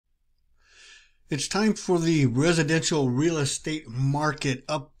It's time for the residential real estate market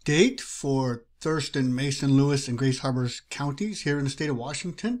update for Thurston, Mason, Lewis, and Grace Harbor counties here in the state of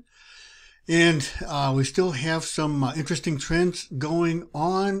Washington. And we still have some interesting trends going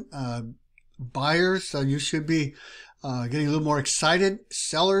on. Buyers, you should be getting a little more excited.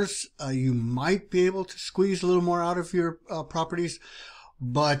 Sellers, you might be able to squeeze a little more out of your properties,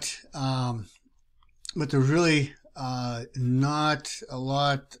 but there's really not a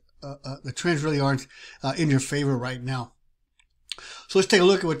lot. The trends really aren't in your favor right now. So let's take a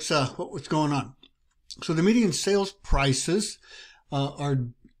look at what's going on. So the median sales prices are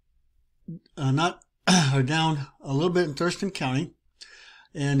down a little bit in Thurston County,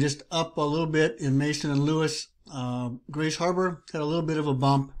 and just up a little bit in Mason and Lewis. Grace Harbor had a little bit of a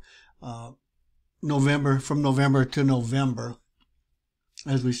bump from November to November,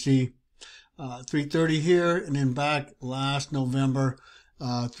 as we see 330 here, and then back last November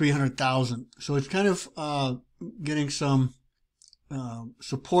 300,000. So it's kind of getting some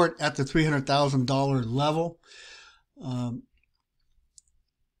support at the $300,000 level.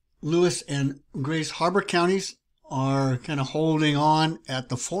 Lewis and Grace Harbor counties are kind of holding on at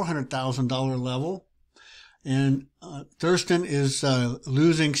the $400,000 level. And Thurston is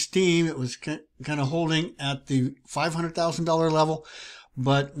losing steam. It was kind of holding at the $500,000 level,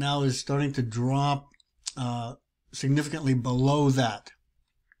 but now is starting to drop significantly below that.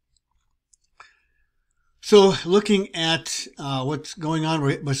 So looking at what's going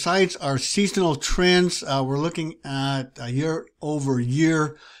on, besides our seasonal trends, we're looking at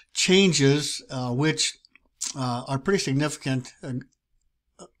year-over-year changes, which are pretty significant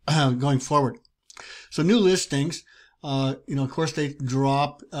going forward. So new listings, of course they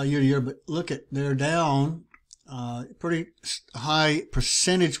drop year to year, but look at, they're down pretty high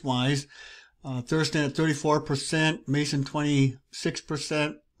percentage-wise. Thurston at 34%, Mason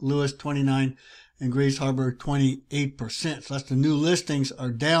 26%, Lewis 29%, and Grace Harbor 28%. So that's the new listings are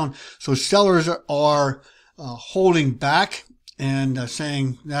down. So sellers are holding back and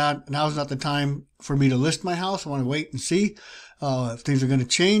saying that now's not the time for me to list my house. I want to wait and see if things are going to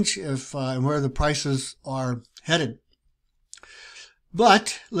change, and where the prices are headed.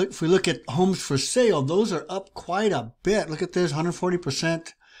 But if we look at homes for sale, those are up quite a bit. Look at this,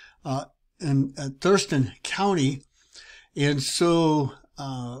 140% in Thurston County. And so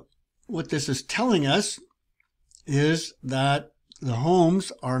what this is telling us is that the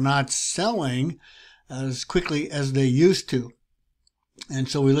homes are not selling as quickly as they used to. And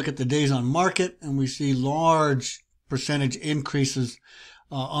so we look at the days on market, and we see large percentage increases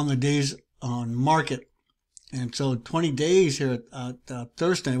on the days on market. And so 20 days here at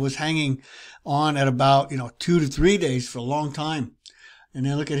Thurston, it was hanging on at about 2 to 3 days for a long time. And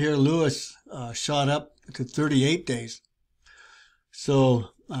then look at here, Lewis shot up to 38 days. So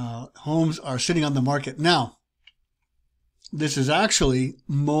homes are sitting on the market now. This is actually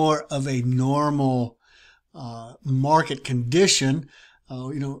more of a normal market condition,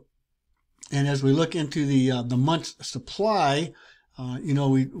 and as we look into the month's supply,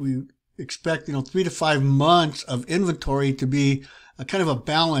 we expect 3 to 5 months of inventory to be a kind of a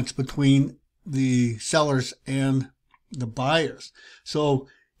balance between the sellers and the buyers. So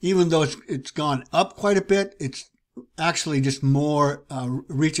even though it's gone up quite a bit, it's actually just more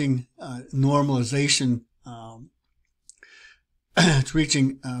reaching normalization. It's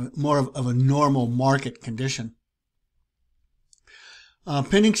reaching more of a normal market condition.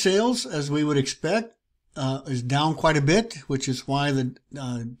 Pending sales, as we would expect, is down quite a bit, which is why the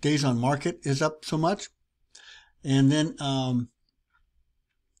days on market is up so much. And then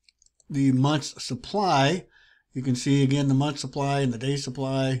the month's supply, you can see again the month supply and the day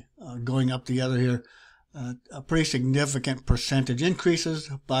supply going up together here. A pretty significant percentage increases,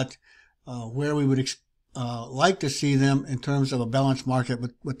 but where we would like to see them in terms of a balanced market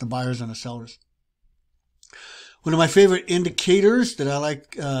with the buyers and the sellers. One of my favorite indicators that I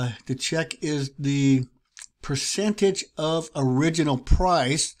like to check is the percentage of original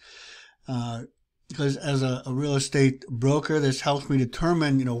price, because as a real estate broker, this helps me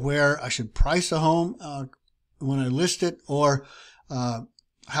determine where I should price a home when I list it, or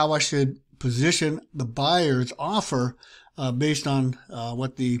how I should position the buyer's offer based on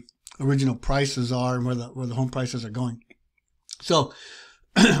what the original prices are and where the home prices are going. So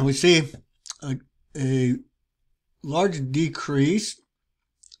we see a large decrease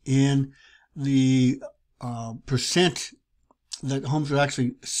in the percent that homes are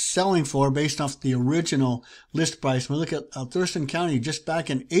actually selling for based off the original list price. When we look at Thurston County, just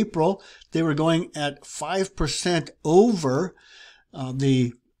back in April, they were going at 5% over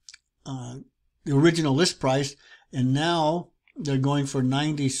the original list price, and now they're going for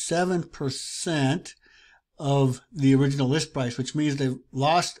 97% of the original list price, which means they've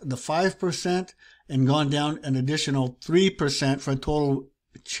lost the 5% and gone down an additional 3% for a total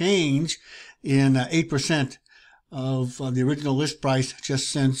change in 8% of the original list price just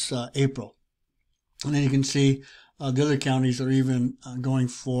since April. And then you can see the other counties are even going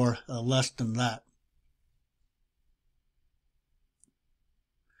for less than that.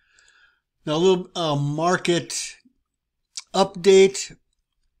 Now a little market update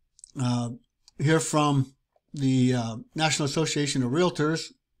here from the National Association of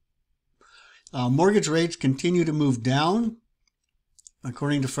Realtors. Mortgage rates continue to move down.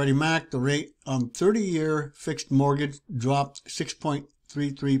 According to Freddie Mac, the rate on 30-year fixed mortgage dropped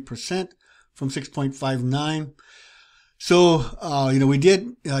 6.33% from 6.59. So, we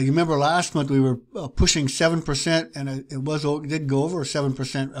did, you remember last month we were pushing 7%, and it did go over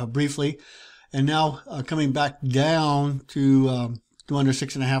 7% briefly, and now coming back down to under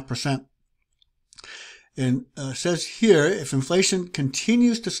 6.5%. And says here, if inflation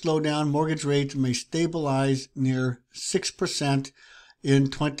continues to slow down, mortgage rates may stabilize near 6%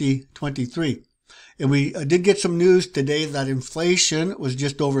 in 2023. And we did get some news today that inflation was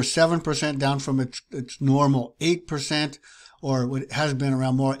just over 7%, down from its normal 8%, or what it has been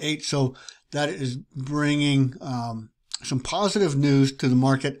around more 8%. So that is bringing some positive news to the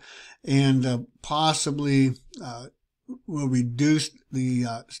market, and possibly will reduce the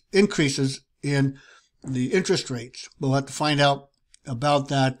increases in the interest rates. We'll have to find out about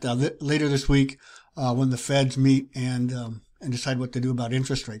that later this week when the Feds meet and decide what to do about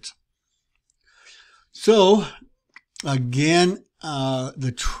interest rates. So, again,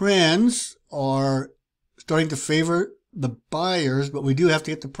 the trends are starting to favor the buyers, but we do have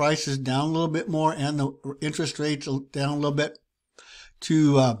to get the prices down a little bit more and the interest rates down a little bit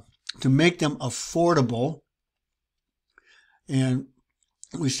to make them affordable. And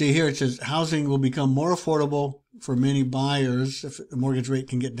we see here, it says housing will become more affordable for many buyers if the mortgage rate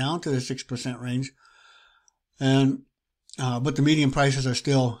can get down to the 6% range. And but the median prices are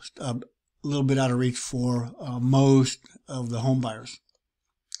still a little bit out of reach for most of the home buyers.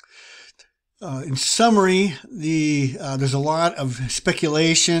 In summary, there's a lot of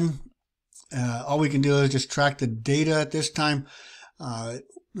speculation. All we can do is just track the data at this time.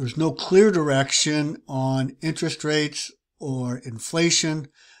 There's no clear direction on interest rates or inflation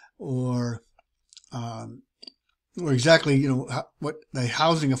or exactly what the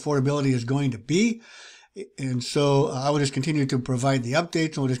housing affordability is going to be. And so I will just continue to provide the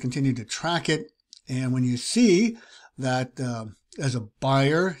updates, and we'll just continue to track it. And when you see that as a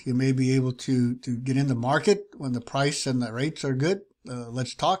buyer, you may be able to get in the market when the price and the rates are good,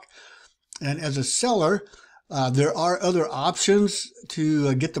 let's talk. And as a seller, there are other options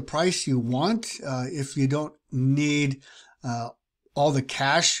to get the price you want. If you don't need all the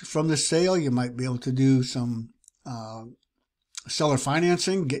cash from the sale, you might be able to do some seller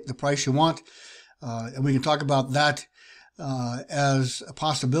financing, get the price you want. And we can talk about that as a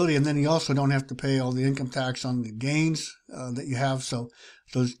possibility. And then you also don't have to pay all the income tax on the gains that you have. So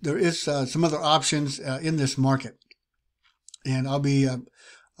there is some other options in this market. And I'll be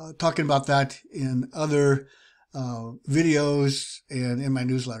talking about that in other videos and in my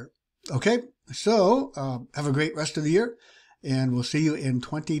newsletter. Okay, so have a great rest of the year, and we'll see you in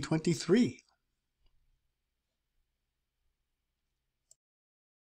 2023.